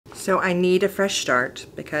So I need a fresh start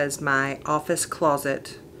because my office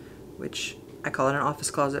closet, which I call it an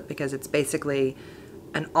office closet because it's basically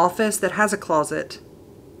an office that has a closet,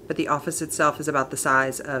 but the office itself is about the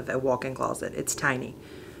size of a walk-in closet. It's tiny.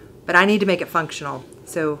 But I need to make it functional.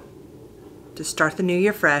 So to start the new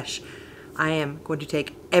year fresh, I am going to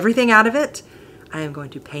take everything out of it. I am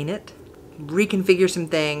going to paint it, reconfigure some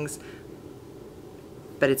things,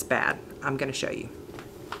 but it's bad. I'm going to show you.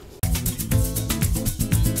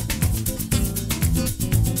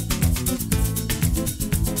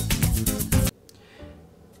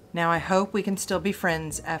 Now I hope we can still be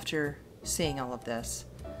friends after seeing all of this.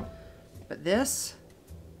 But this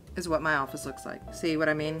is what my office looks like. See what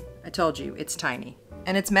I mean? I told you, it's tiny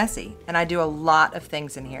and it's messy, and I do a lot of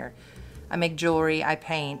things in here. I make jewelry, I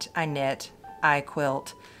paint, I knit, I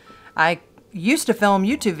quilt. I used to film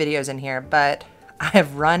YouTube videos in here, but I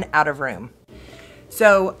have run out of room.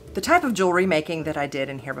 So the type of jewelry making that I did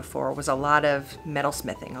in here before was a lot of metal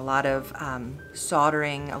smithing, a lot of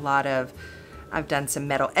soldering, I've done some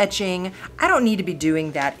metal etching. I don't need to be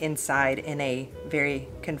doing that inside in a very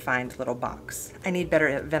confined little box. I need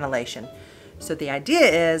better ventilation. So the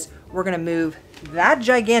idea is we're gonna move that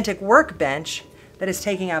gigantic workbench that is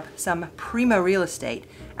taking up some primo real estate,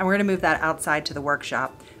 and we're gonna move that outside to the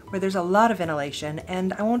workshop where there's a lot of ventilation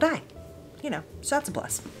and I won't die. You know, so that's a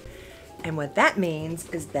plus. And what that means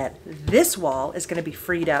is that this wall is gonna be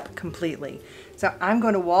freed up completely. So I'm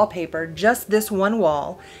going to wallpaper just this one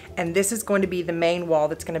wall, and this is going to be the main wall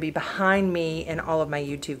that's gonna be behind me in all of my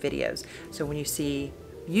YouTube videos. So when you see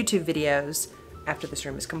YouTube videos after this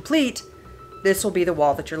room is complete, this will be the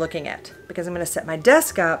wall that you're looking at, because I'm gonna set my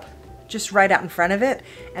desk up just right out in front of it,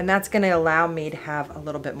 and that's gonna allow me to have a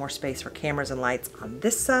little bit more space for cameras and lights on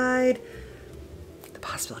this side. The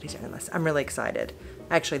possibilities are endless. I'm really excited.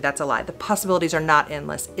 Actually, that's a lie. The possibilities are not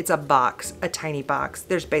endless. It's a box, a tiny box.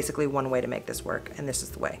 There's basically one way to make this work, and this is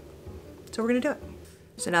the way. So we're gonna do it.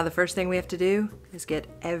 So now the first thing we have to do is get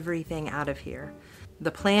everything out of here.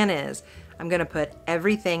 The plan is I'm gonna put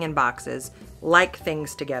everything in boxes, like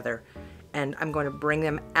things together, and I'm going to bring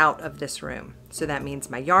them out of this room. So that means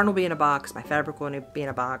my yarn will be in a box, my fabric will be in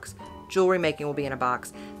a box, jewelry making will be in a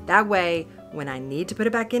box. That way, when I need to put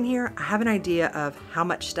it back in here, I have an idea of how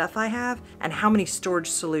much stuff I have and how many storage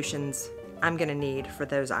solutions I'm gonna need for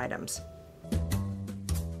those items.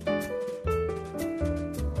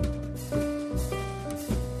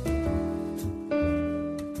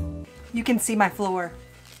 You can see my floor.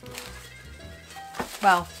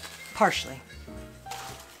 Well, partially.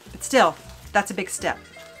 But still, that's a big step.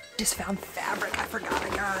 Just found fabric I forgot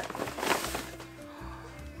I got.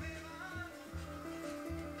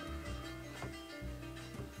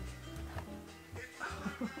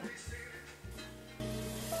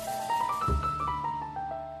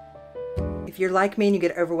 If you're like me and you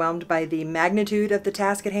get overwhelmed by the magnitude of the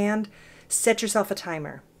task at hand, set yourself a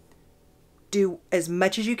timer. Do as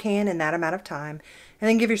much as you can in that amount of time, and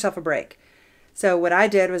then give yourself a break. So what I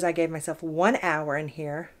did was I gave myself 1 hour in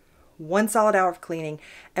here, 1 solid hour of cleaning,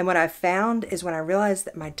 and what I found is when I realized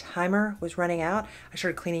that my timer was running out, I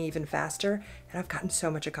started cleaning even faster, and I've gotten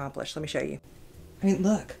so much accomplished. Let me show you. I mean,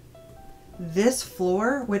 look. This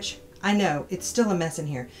floor, which I know it's still a mess in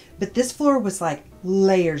here, but this floor was like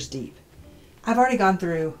layers deep. I've already gone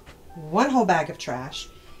through 1 whole bag of trash,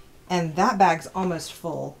 and that bag's almost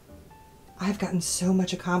full. I've gotten so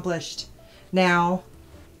much accomplished. Now,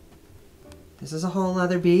 this is a whole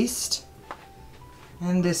other beast,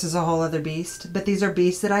 and this is a whole other beast, but these are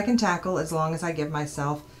beasts that I can tackle as long as I give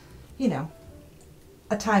myself, you know,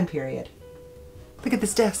 a time period. Look at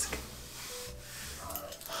this desk.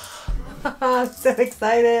 I'm so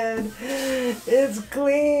excited. It's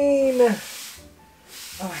clean.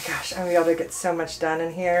 Oh my gosh, I'm gonna be able to get so much done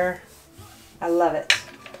in here. I love it.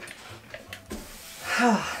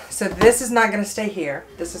 So this is not gonna stay here.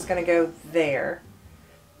 This is gonna go there.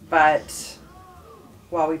 But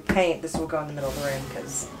while we paint, this will go in the middle of the room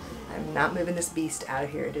because I'm not moving this beast out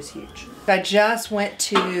of here. It is huge. I just went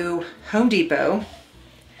to Home Depot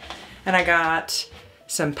and I got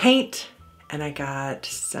some paint and I got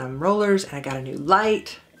some rollers and I got a new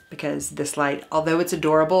light because this light, although it's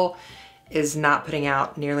adorable, is not putting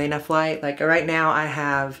out nearly enough light. Like right now I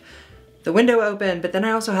have the window open, but then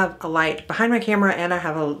I also have a light behind my camera and I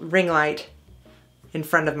have a ring light in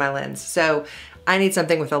front of my lens. So I need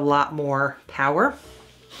something with a lot more power.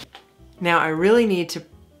 Now I really need to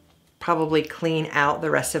probably clean out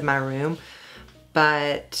the rest of my room,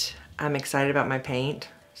 but I'm excited about my paint.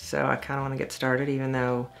 So I kind of want to get started even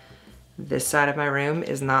though this side of my room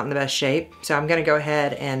is not in the best shape. So I'm gonna go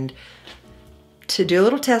ahead and to do a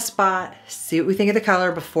little test spot, see what we think of the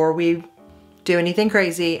color before we do anything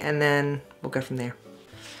crazy, and then we'll go from there.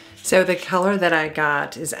 So the color that I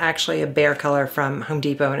got is actually a Behr color from Home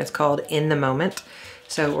Depot, and it's called In the Moment.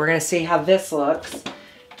 So we're gonna see how this looks.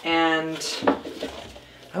 And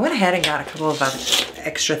I went ahead and got a couple of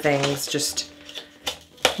extra things. Just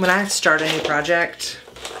when I start a new project,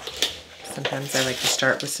 sometimes I like to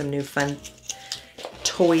start with some new fun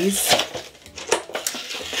toys.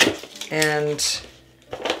 And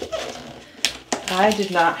I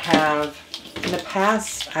did not have, in the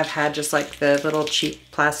past, I've had just like the little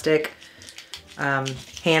cheap plastic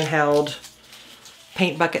handheld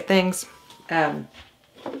paint bucket things.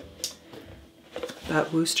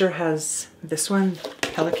 But Wooster has this one,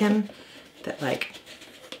 Pelican, that like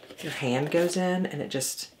your hand goes in and it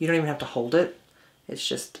just, you don't even have to hold it. It's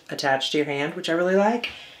just attached to your hand, which I really like.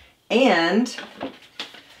 And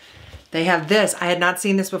they have this. I had not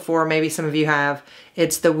seen this before. Maybe some of you have.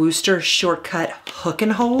 It's the Wooster Shortcut Hook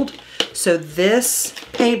and Hold. So this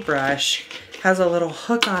paintbrush has a little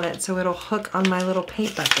hook on it, so it'll hook on my little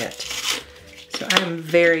paint bucket. So I am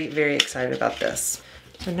very, very excited about this.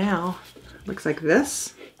 So now, it looks like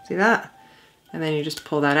this. See that? And then you just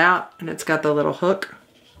pull that out, and it's got the little hook.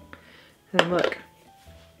 And then look,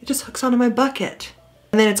 it just hooks onto my bucket.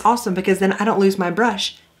 And then it's awesome because then I don't lose my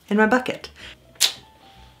brush in my bucket.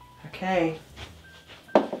 Okay,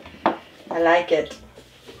 I like it.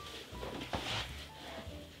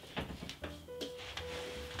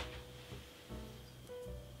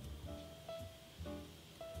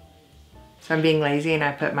 So I'm being lazy and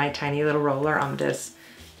I put my tiny little roller on this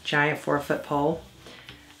giant 4-foot pole.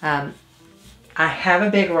 I have a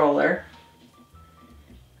big roller.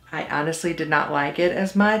 I honestly did not like it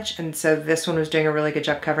as much, and so this one was doing a really good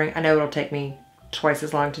job covering. I know it'll take me twice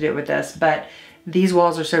as long to do it with this, but these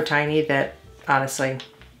walls are so tiny that honestly,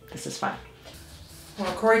 this is fun.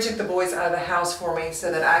 Well, Corey took the boys out of the house for me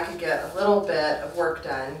so that I could get a little bit of work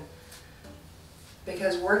done,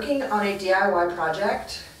 because working on a DIY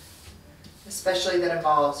project, especially that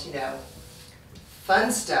involves, you know,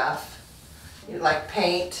 fun stuff, you know, like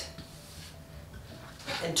paint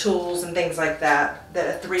and tools and things like that,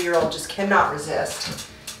 that a 3-year-old just cannot resist.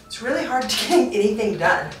 It's really hard to get anything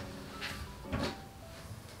done.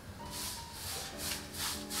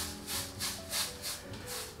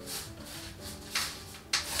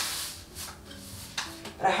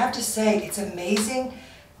 But I have to say, it's amazing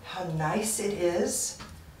how nice it is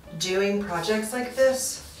doing projects like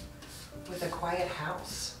this with a quiet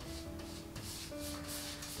house.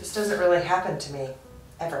 This doesn't really happen to me,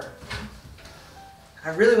 ever. I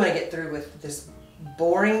really want to get through with this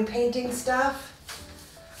boring painting stuff.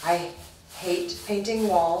 I hate painting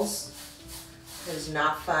walls. It is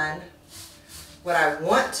not fun. What I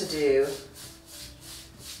want to do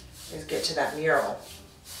is get to that mural.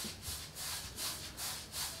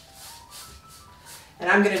 And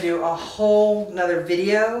I'm going to do a whole nother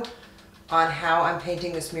video on how I'm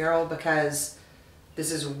painting this mural, because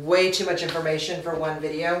this is way too much information for one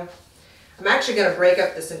video. I'm actually going to break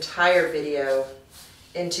up this entire video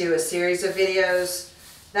into a series of videos.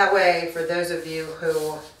 That way, for those of you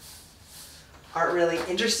who aren't really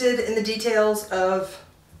interested in the details of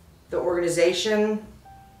the organization,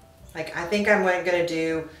 like I think I'm going to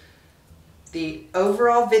do the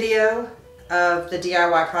overall video of the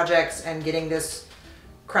DIY projects and getting this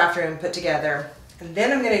craft room put together. And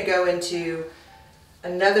then I'm going to go into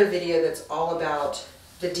another video that's all about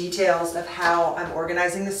the details of how I'm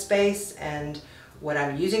organizing the space and what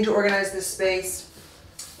I'm using to organize this space.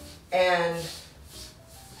 And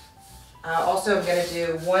also I'm going to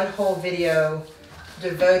do one whole video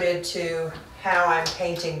devoted to how I'm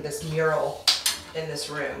painting this mural in this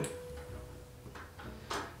room,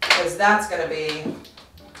 because that's going to be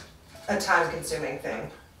a time-consuming thing.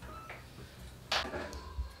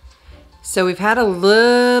 So we've had a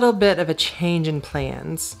little bit of a change in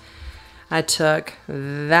plans. I took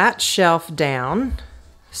that shelf down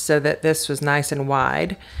so that this was nice and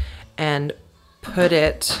wide and put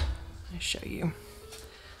it, I'll show you,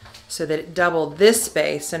 so that it doubled this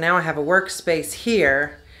space. So now I have a workspace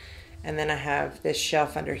here, and then I have this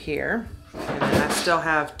shelf under here, and then I still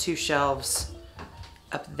have 2 shelves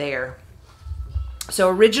up there. So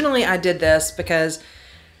originally I did this because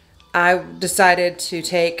I decided to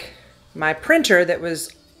take my printer that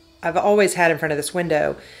I've always had in front of this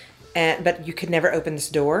window, but you could never open this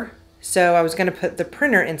door. So I was going to put the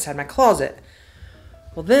printer inside my closet.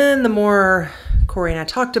 Well, then the more Corey and I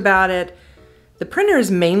talked about it, the printer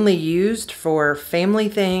is mainly used for family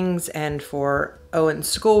things and for Owen's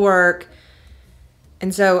schoolwork.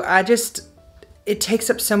 And so it takes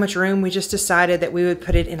up so much room, we just decided that we would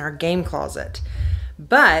put it in our game closet.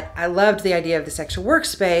 But I loved the idea of this extra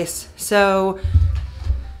workspace. So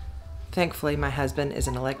thankfully my husband is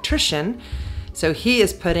an electrician. So he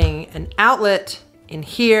is putting an outlet in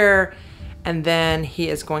here, and then he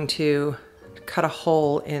is going to cut a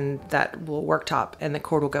hole in that little worktop and the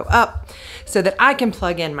cord will go up so that I can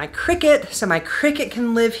plug in my Cricut, so my Cricut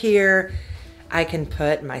can live here. I can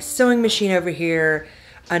put my sewing machine over here.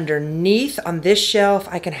 Underneath on this shelf,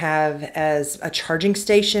 I can have as a charging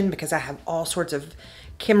station because I have all sorts of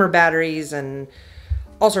Kimmer batteries and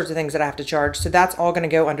all sorts of things that I have to charge. So that's all gonna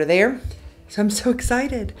go under there. So I'm so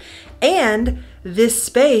excited. And this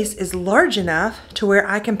space is large enough to where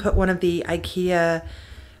I can put one of the IKEA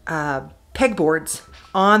pegboards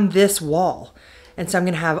on this wall. And so I'm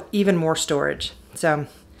gonna have even more storage. So I'm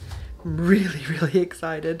really, really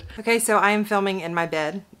excited. Okay, so I am filming in my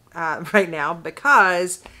bed right now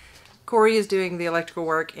because Corey is doing the electrical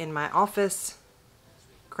work in my office,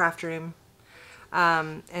 craft room.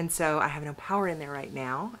 And so I have no power in there right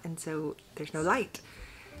now. And so there's no light.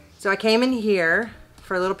 So I came in here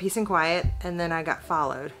for a little peace and quiet, and then I got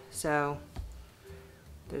followed. So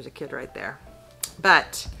there's a kid right there.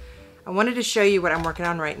 But I wanted to show you what I'm working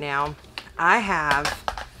on right now. I have,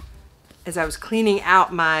 as I was cleaning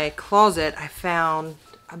out my closet, I found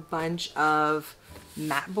a bunch of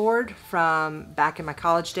mat board from back in my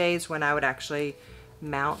college days when I would actually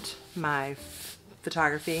mount my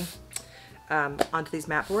photography onto these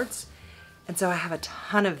mat boards. And so I have a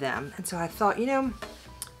ton of them. And so I thought, you know,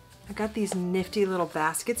 I've got these nifty little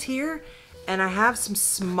baskets here, and I have some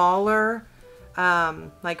smaller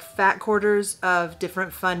like fat quarters of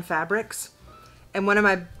different fun fabrics. And one of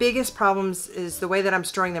my biggest problems is the way that I'm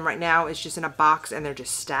storing them right now is just in a box and they're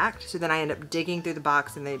just stacked. So then I end up digging through the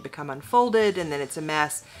box and they become unfolded and then it's a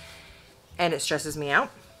mess and it stresses me out.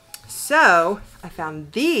 So I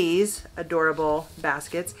found these adorable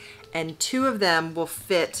baskets, and 2 of them will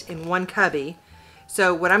fit in one cubby.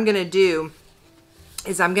 So what I'm gonna do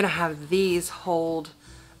is I'm gonna have these hold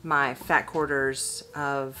my fat quarters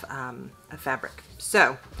of fabric.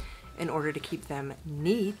 So in order to keep them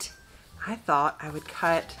neat, I thought I would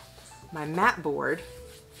cut my mat board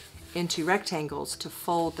into rectangles to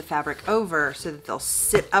fold the fabric over so that they'll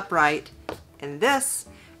sit upright in this,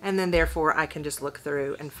 and then therefore I can just look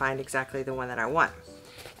through and find exactly the one that I want.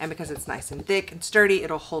 And because it's nice and thick and sturdy,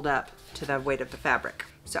 it'll hold up to the weight of the fabric.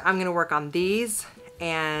 So I'm gonna work on these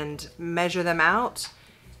and measure them out,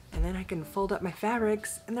 and then I can fold up my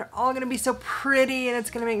fabrics and they're all gonna be so pretty and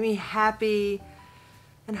it's gonna make me happy.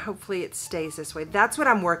 And hopefully it stays this way. That's what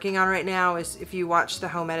I'm working on right now. Is if you watch the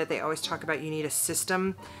home edit, they always talk about you need a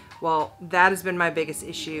system. Well, that has been my biggest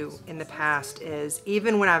issue in the past, is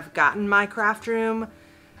even when I've gotten my craft room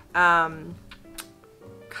kind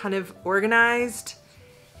of organized,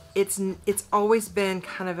 it's always been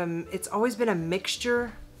kind of a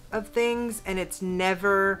mixture of things, and it's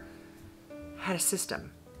never had a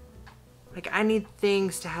system. Like, I need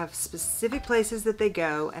things to have specific places that they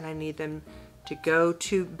go, and I need them to go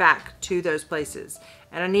back to those places.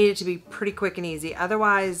 And I need it to be pretty quick and easy.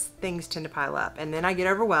 Otherwise, things tend to pile up. And then I get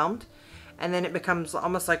overwhelmed. And then it becomes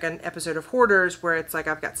almost like an episode of Hoarders, where it's like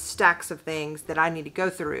I've got stacks of things that I need to go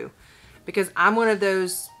through. Because I'm one of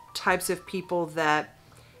those types of people that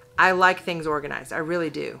I like things organized. I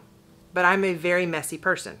really do. But I'm a very messy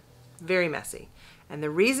person. Very messy. And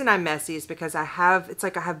the reason I'm messy is because it's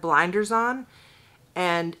like I have blinders on.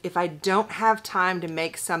 And if I don't have time to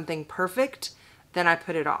make something perfect, then I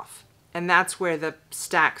put it off. And that's where the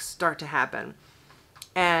stacks start to happen.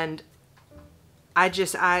 And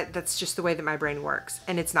that's just the way that my brain works.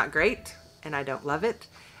 And it's not great, and I don't love it.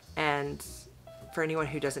 And for anyone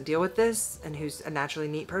who doesn't deal with this and who's a naturally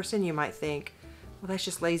neat person, you might think, well, that's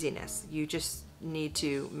just laziness. You just need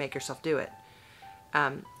to make yourself do it.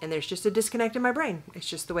 And there's just a disconnect in my brain. It's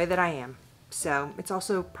just the way that I am. So it's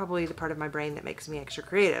also probably the part of my brain that makes me extra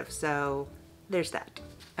creative. So there's that.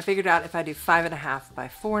 I figured out if I do 5.5 by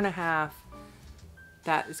 4.5,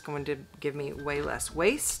 that is going to give me way less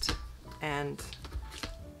waste and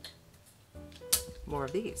more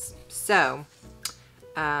of these. So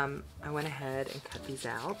I went ahead and cut these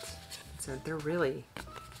out. So they're really,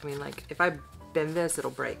 I mean, like, if I bend this,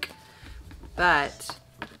 it'll break. But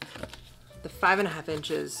the 5.5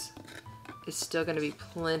 inches is still going to be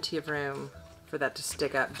plenty of room for that to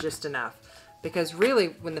stick up just enough. Because really,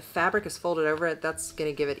 when the fabric is folded over it, that's going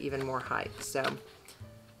to give it even more height. So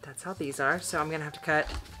that's how these are. So I'm going to have to cut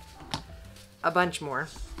a bunch more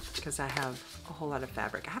because I have a whole lot of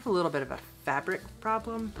fabric. I have a little bit of a fabric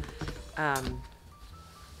problem.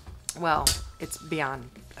 Well, it's beyond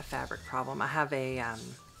a fabric problem. I have a,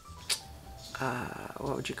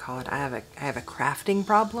 what would you call it? I have a crafting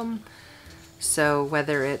problem. So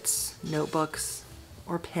whether it's notebooks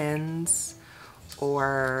or pens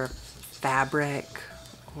or fabric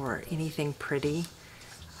or anything pretty,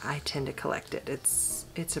 I tend to collect it.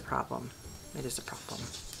 It's a problem. It is a problem.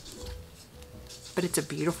 But it's a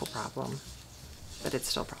beautiful problem. But it's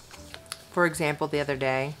still a problem. For example, the other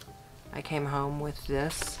day, I came home with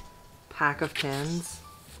this pack of pens.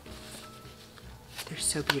 They're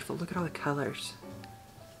so beautiful. Look at all the colors.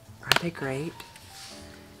 Aren't they great?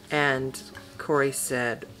 And Corey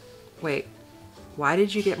said, wait, why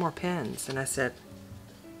did you get more pens? And I said,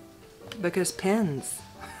 because pens.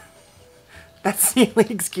 That's the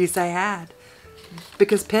only excuse I had.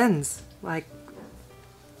 Because pens. Like,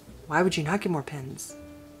 why would you not get more pens?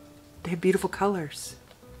 They have beautiful colors.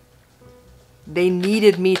 They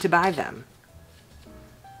needed me to buy them.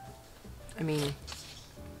 I mean,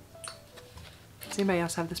 does anybody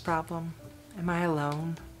else have this problem? Am I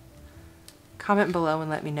alone? Comment below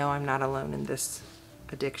and let me know I'm not alone in this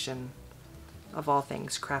addiction of all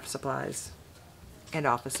things craft supplies and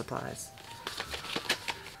office supplies.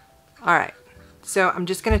 All right, so I'm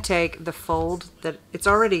just gonna take the fold that it's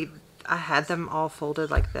already, I had them all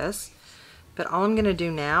folded like this, but all I'm gonna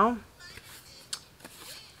do now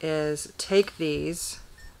is take these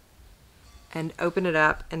and open it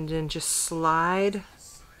up and then just slide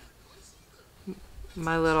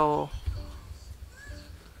my little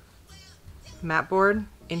mat board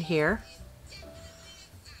in here,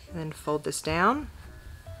 and then fold this down,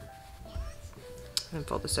 and then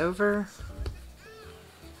fold this over,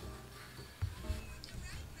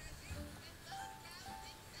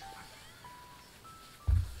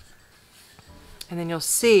 and then you'll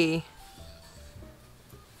see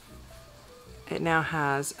it now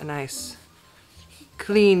has a nice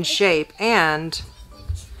clean shape, and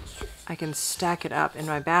I can stack it up in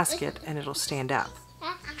my basket and it'll stand up.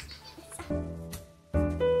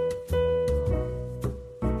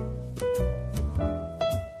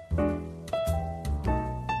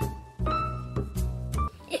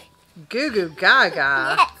 Goo goo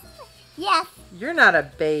gaga. Yes. Yes. You're not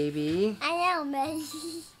a baby. I know, baby.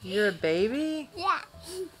 You're a baby? Yeah.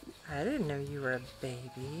 I didn't know you were a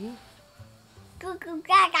baby. Goo goo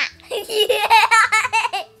gaga.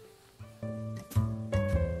 Yeah.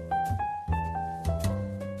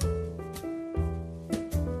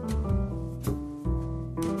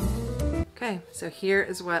 Okay, so here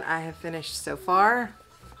is what I have finished so far.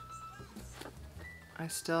 I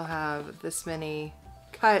still have this many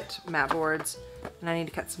cut mat boards, and I need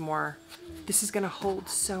to cut some more. This is gonna hold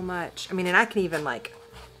so much. I mean, and I can even like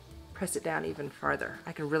press it down even farther.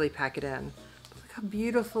 I can really pack it in. Look how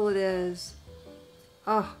beautiful it is.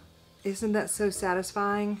 Oh, isn't that so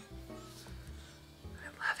satisfying? I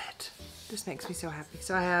love it. This makes me so happy.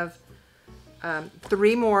 So I have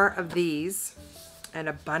 3 more of these and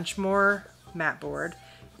a bunch more mat board.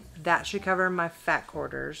 That should cover my fat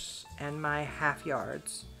quarters and my half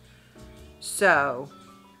yards. So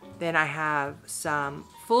then I have some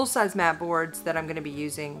full-size mat boards that I'm going to be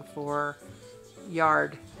using for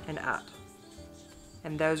yard and up.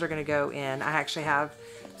 And those are going to go in. I actually have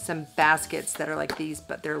some baskets that are like these,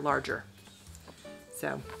 but they're larger. So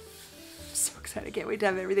I'm so excited. I can't wait to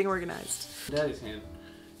have everything organized. Daddy's hand.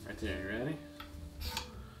 Right there. You ready?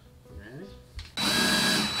 Ready?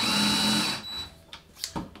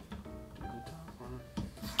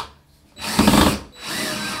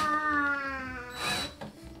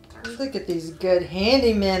 Look at these good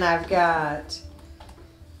handymen I've got.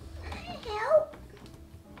 Help.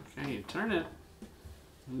 Okay, you turn it.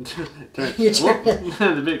 You turn it.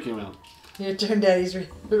 The bit came out. You turn Daddy's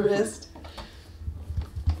wrist.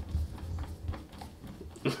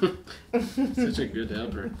 Such a good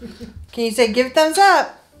helper. Can you say give thumbs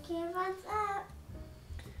up? Give us up.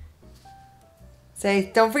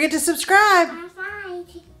 Say don't forget to subscribe. Bye-bye.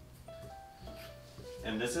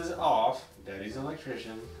 And this is off. Daddy's an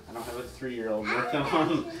electrician. I don't have a 3-year-old working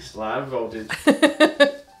on live voltage. Thank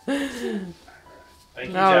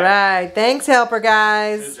you, All Jack. right. Thanks, helper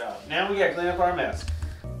guys. Good job. Now we gotta clean up our mess.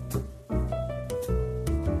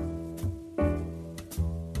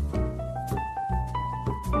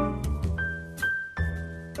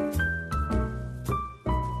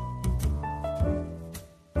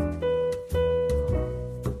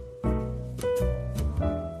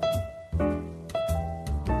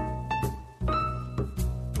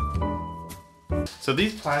 So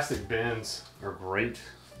these plastic bins are great,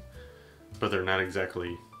 but they're not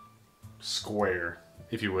exactly square,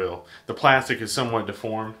 if you will. The plastic is somewhat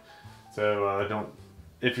deformed, so don't.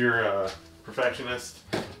 If you're a perfectionist,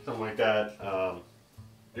 something like that,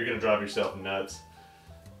 you're gonna drive yourself nuts.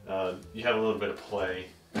 You have a little bit of play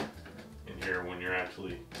in here when you're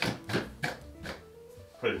actually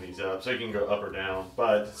putting these up, so you can go up or down.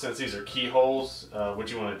 But since these are keyholes, what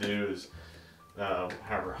you want to do is,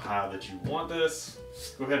 however high that you want this,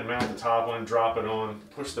 go ahead and mount the top one, drop it on,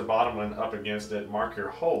 push the bottom one up against it, mark your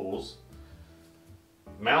holes,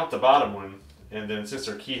 mount the bottom one, and then since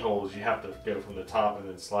they're keyholes, you have to go from the top and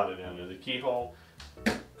then slide it down to the keyhole.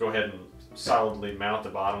 Go ahead and solidly mount the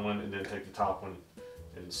bottom one, and then take the top one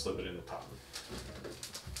and slip it in the top one.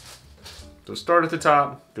 So start at the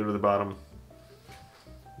top, go to the bottom,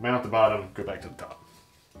 mount the bottom, go back to the top.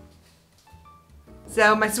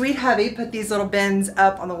 So my sweet hubby put these little bins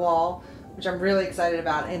up on the wall, which I'm really excited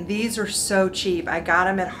about. And these are so cheap. I got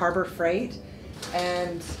them at Harbor Freight,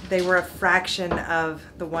 and they were a fraction of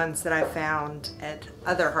the ones that I found at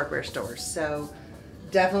other hardware stores. So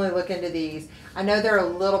definitely look into these. I know they're a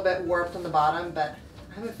little bit warped on the bottom, but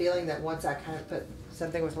I have a feeling that once I kind of put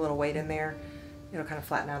something with a little weight in there, it'll kind of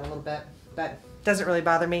flatten out a little bit, but it doesn't really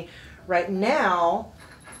bother me. Right now,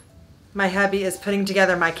 my hubby is putting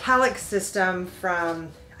together my calyx system from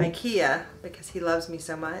IKEA because he loves me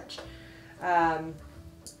so much.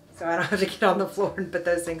 So I don't have to get on the floor and put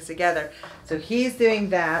those things together. So he's doing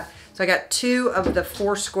that. So I got 2 of the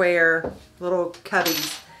 4 square little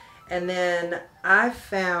cubbies. And then I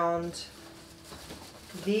found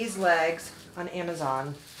these legs on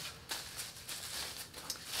Amazon.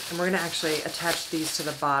 And we're gonna actually attach these to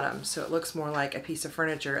the bottom so it looks more like a piece of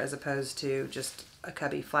furniture as opposed to just a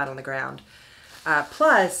cubby flat on the ground.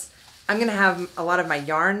 Plus, I'm gonna have a lot of my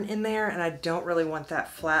yarn in there, and I don't really want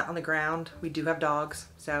that flat on the ground. We do have dogs,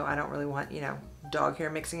 so I don't really want, you know, dog hair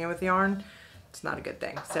mixing in with yarn. It's not a good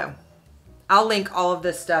thing. So I'll link all of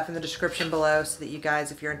this stuff in the description below so that you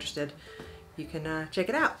guys, if you're interested, you can check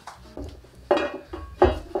it out.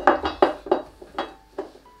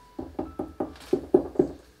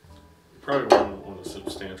 Probably on a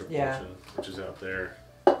substantial portion, which is out there.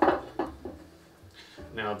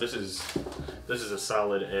 Now this is a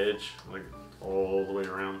solid edge, like all the way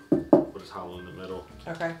around, but it's hollow in the middle.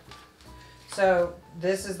 Okay. So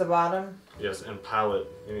this is the bottom? Yes, and pilot.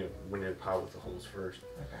 We need to pilot the holes first.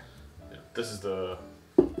 Okay. Yeah, this is the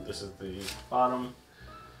bottom,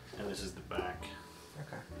 and this is the back.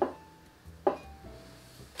 Okay.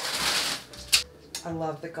 I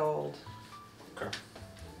love the gold. Okay.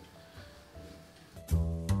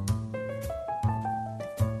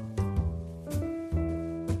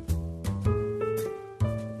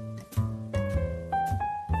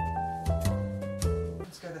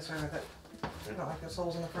 This way with it. I don't like those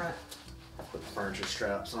holes in the front. Put furniture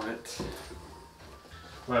straps on it.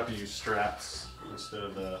 We'll have to use straps instead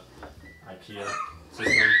of the IKEA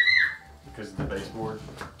system because of the baseboard.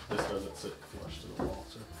 This doesn't sit flush to the wall.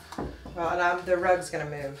 So. Well, and the rug's gonna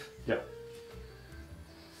move. Yep.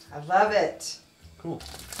 I love it. Cool.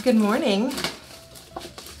 Good morning.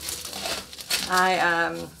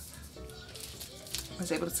 I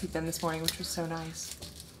was able to sleep in this morning, which was so nice.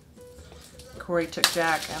 Corey took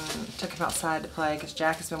Jack and took him outside to play because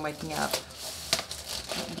Jack has been waking up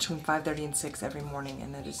between 5:30 and 6 every morning,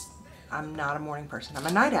 and I'm not a morning person. I'm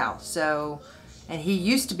a night owl. So, and he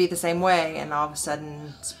used to be the same way, and all of a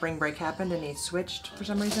sudden spring break happened and he switched for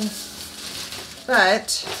some reason.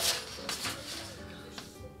 But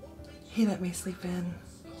he let me sleep in,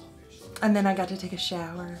 and then I got to take a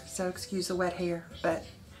shower. So excuse the wet hair, but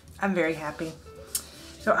I'm very happy.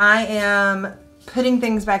 So I am putting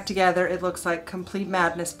things back together. It looks like complete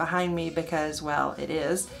madness behind me because, well, it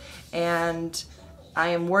is. And I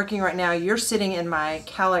am working right now. You're sitting in my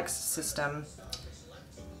calyx system.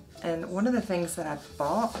 And one of the things that I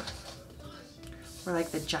bought were like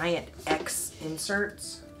the giant X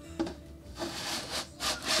inserts.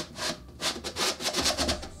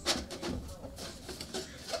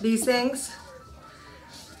 These things.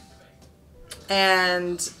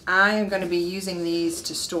 And I am going to be using these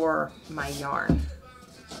to store my yarn.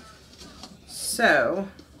 So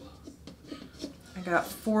I got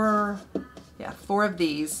four of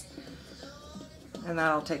these, and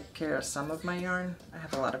that'll take care of some of my yarn. I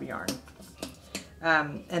have a lot of yarn.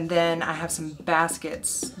 And then I have some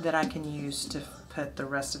baskets that I can use to put the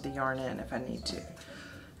rest of the yarn in if I need to.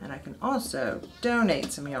 And I can also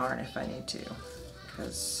donate some yarn if I need to,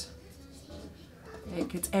 because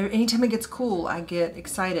anytime it gets cool, I get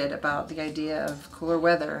excited about the idea of cooler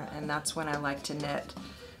weather, and that's when I like to knit.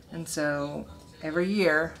 And so every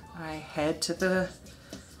year I head to the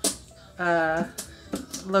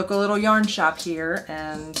local little yarn shop here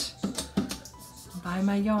and buy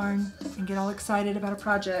my yarn and get all excited about a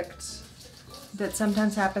project that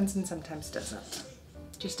sometimes happens and sometimes doesn't.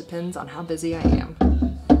 Just depends on how busy I am.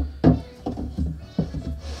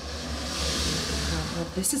 Well,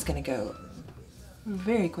 this is gonna go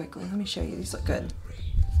very quickly. Let me show you. These look good.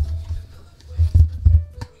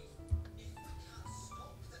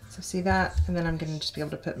 So see that? And then I'm gonna just be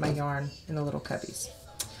able to put my yarn in the little cubbies.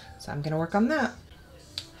 So I'm gonna work on that.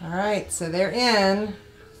 All right, so they're in.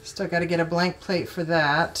 Still gotta get a blank plate for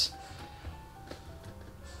that.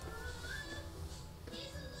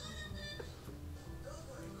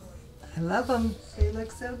 I love them. They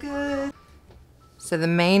look so good. So the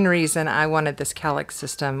main reason I wanted this cowlick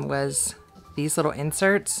system was these little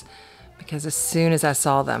inserts, because as soon as I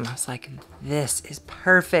saw them, I was like, this is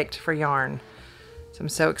perfect for yarn. So I'm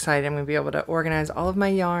so excited. I'm gonna be able to organize all of my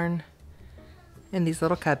yarn in these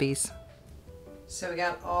little cubbies. So we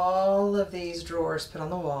got all of these drawers put on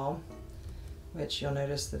the wall, which you'll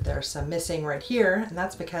notice that there are some missing right here, and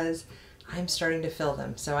that's because I'm starting to fill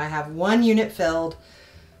them. So I have 1 unit filled,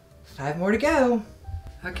 5 more to go.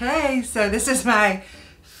 Okay, so this is my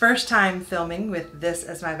first time filming with this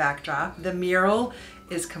as my backdrop. The mural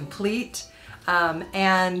is complete,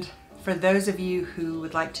 and for those of you who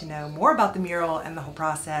would like to know more about the mural and the whole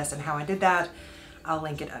process and how I did that, I'll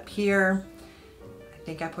link it up here. I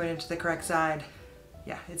think I pointed to the correct side.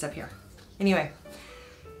 Yeah, it's up here. Anyway,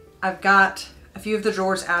 I've got a few of the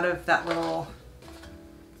drawers out of that little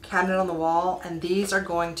cabinet on the wall, and these are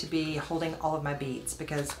going to be holding all of my beads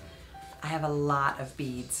because I have a lot of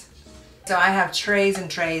beads. So I have trays and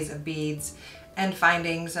trays of beads and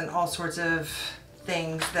findings and all sorts of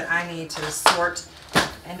things that I need to sort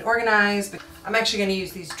and organize. I'm actually going to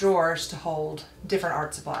use these drawers to hold different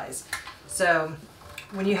art supplies. So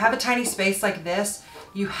when you have a tiny space like this,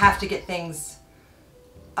 you have to get things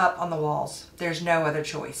up on the walls. There's no other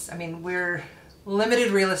choice. I mean, we're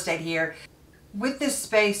limited real estate here. With this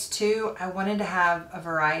space too, I wanted to have a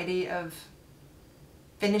variety of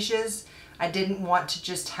finishes. I didn't want to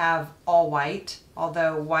just have all white,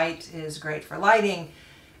 although white is great for lighting.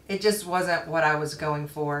 It just wasn't what I was going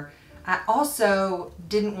for. I also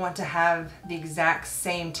didn't want to have the exact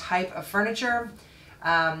same type of furniture.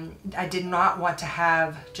 I did not want to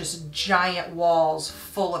have just giant walls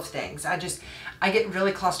full of things. I get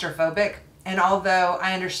really claustrophobic, and although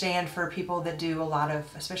I understand for people that do a lot of,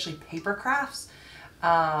 especially paper crafts,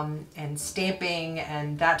 and stamping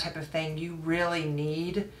and that type of thing, you really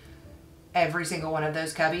need every single one of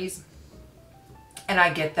those cubbies, and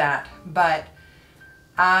I get that, but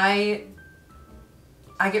I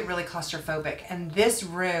get really claustrophobic, and this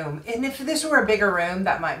room, and if this were a bigger room,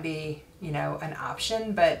 that might be, you know, an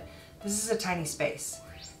option, but this is a tiny space,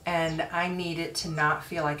 and I need it to not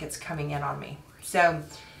feel like it's coming in on me. So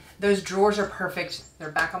those drawers are perfect.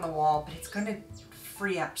 They're back on the wall, but it's going to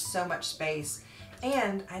free up so much space,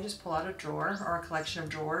 and I just pull out a drawer or a collection of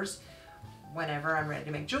drawers whenever I'm ready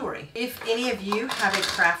to make jewelry. If any of you have a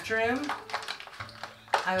craft room,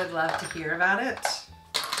 I would love to hear about it.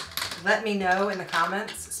 Let me know in the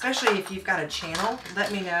comments, especially if you've got a channel.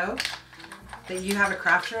 Let me know that you have a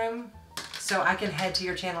craft room so I can head to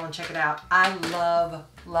your channel and check it out. I love,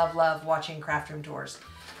 love, love watching craft room tours.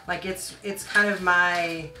 Like it's kind of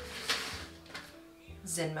my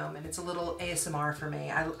zen moment. It's a little ASMR for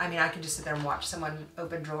me. I mean, I can just sit there and watch someone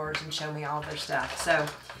open drawers and show me all of their stuff. So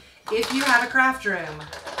if you have a craft room,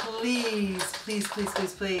 please, please, please,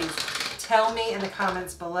 please, please tell me in the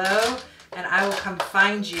comments below, and I will come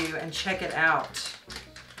find you and check it out.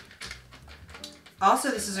 Also,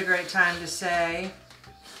 this is a great time to say,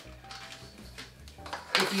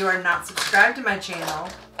 if you are not subscribed to my channel,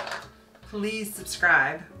 please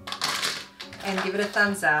subscribe and give it a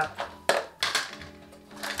thumbs up.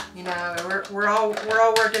 You know, we're all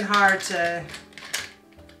working hard to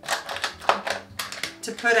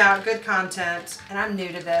put out good content, and I'm new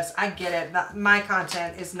to this. I get it. My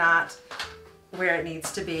content is not where it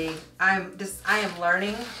needs to be. I am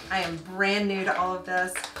learning. I am brand new to all of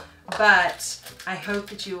this, but I hope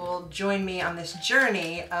that you will join me on this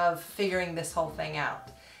journey of figuring this whole thing out.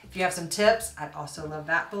 If you have some tips, I'd also love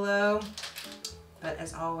that below. But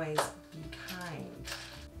as always, be kind.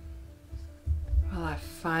 Well, I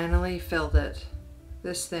finally filled it.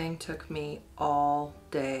 This thing took me all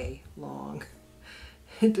day long.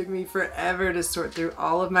 It took me forever to sort through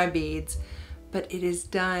all of my beads, but it is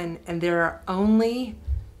done, and there are only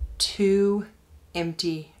 2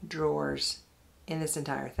 empty drawers in this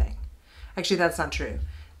entire thing. Actually, that's not true.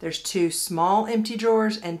 There's 2 small empty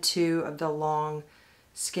drawers and 2 of the long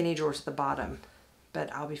skinny drawers at the bottom,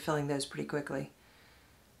 but I'll be filling those pretty quickly.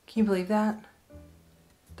 Can you believe that?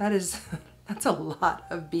 That's a lot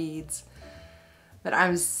of beads. But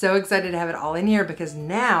I'm so excited to have it all in here, because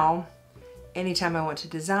now anytime I want to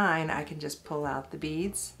design, I can just pull out the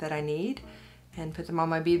beads that I need and put them on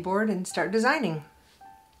my beadboard and start designing.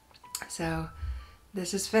 So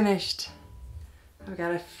this is finished. I've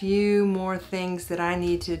got a few more things that I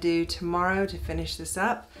need to do tomorrow to finish this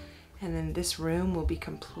up, And then this room will be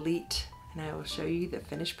complete and I will show you the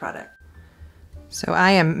finished product. So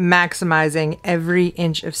I am maximizing every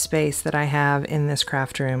inch of space that I have in this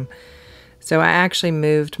craft room. So I actually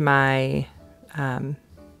moved my, I don't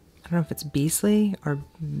know if it's Beasley or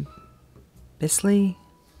Bisley.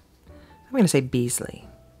 I'm going to say Beasley,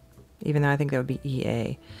 even though I think that would be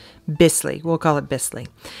EA. Bisley, we'll call it Bisley.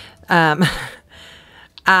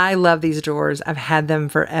 I love these drawers. I've had them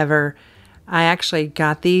forever. I actually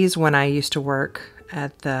got these when I used to work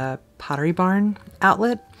at the Pottery Barn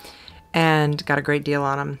outlet and got a great deal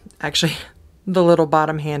on them. Actually, the little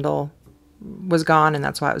bottom handle was gone and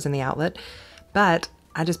that's why it was in the outlet. But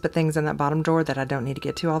I just put things in that bottom drawer that I don't need to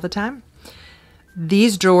get to all the time.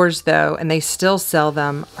 These drawers though, and they still sell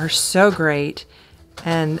them, are so great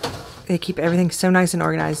and they keep everything so nice and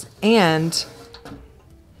organized. And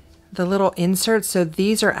the little inserts, so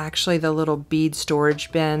these are actually the little bead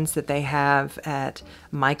storage bins that they have at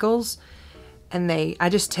Michael's. And I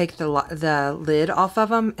just take the lid off of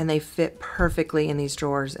them and they fit perfectly in these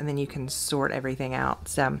drawers and then you can sort everything out.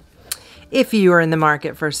 So if you are in the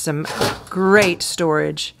market for some great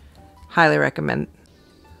storage, highly recommend.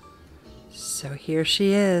 So here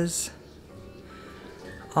she is.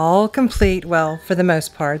 All complete, well, for the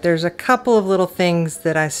most part. There's a couple of little things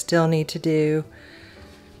that I still need to do.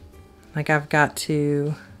 Like I've got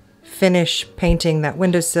to finish painting that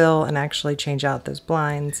windowsill and actually change out those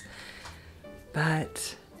blinds.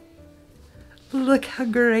 But look how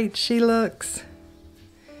great she looks.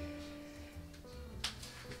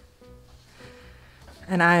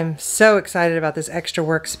 And I'm so excited about this extra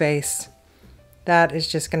workspace. That is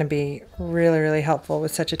just going to be really, really helpful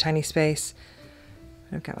with such a tiny space.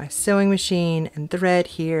 I've got my sewing machine and thread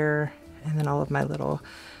here, and then all of my little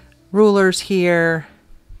rulers here.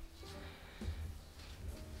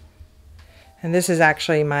 And this is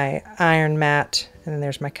actually my iron mat, and then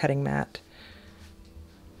there's my cutting mat.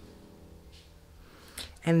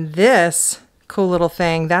 And this cool little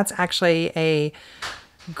thing, that's actually a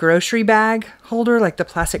grocery bag holder, like the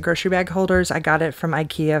plastic grocery bag holders. I got it from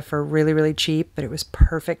IKEA for really, really cheap, but it was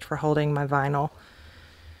perfect for holding my vinyl.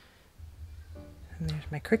 And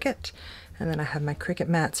there's my Cricut. And then I have my Cricut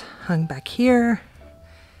mats hung back here.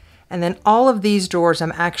 And then all of these drawers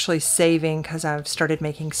I'm actually saving because I've started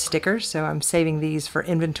making stickers. So I'm saving these for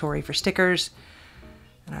inventory for stickers.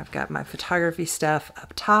 And I've got my photography stuff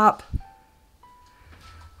up top.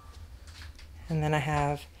 And then I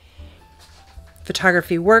have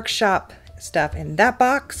photography workshop stuff in that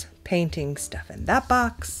box, painting stuff in that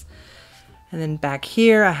box. And then back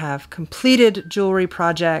here I have completed jewelry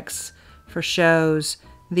projects for shows.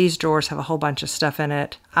 These drawers have a whole bunch of stuff in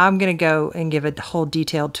it. I'm gonna go and give a whole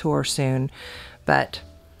detailed tour soon, but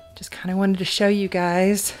just kind of wanted to show you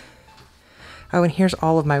guys. Oh, and here's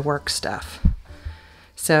all of my work stuff.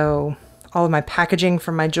 So all of my packaging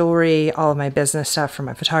for my jewelry, all of my business stuff for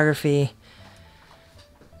my photography.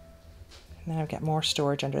 And then I've got more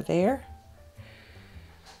storage under there.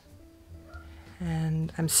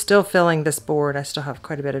 And I'm still filling this board. I still have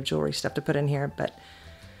quite a bit of jewelry stuff to put in here, but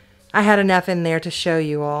I had enough in there to show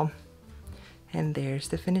you all. And there's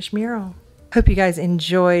the finished mural. Hope you guys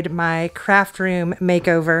enjoyed my craft room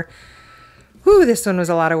makeover. Whew, this one was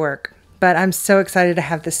a lot of work, but I'm so excited to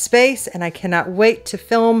have the space and I cannot wait to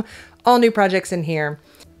film all new projects in here.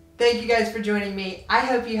 Thank you guys for joining me. I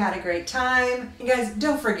hope you had a great time. You guys,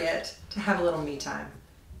 don't forget to have a little me time.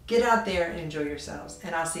 Get out there and enjoy yourselves,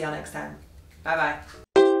 and I'll see y'all next time. Bye-bye.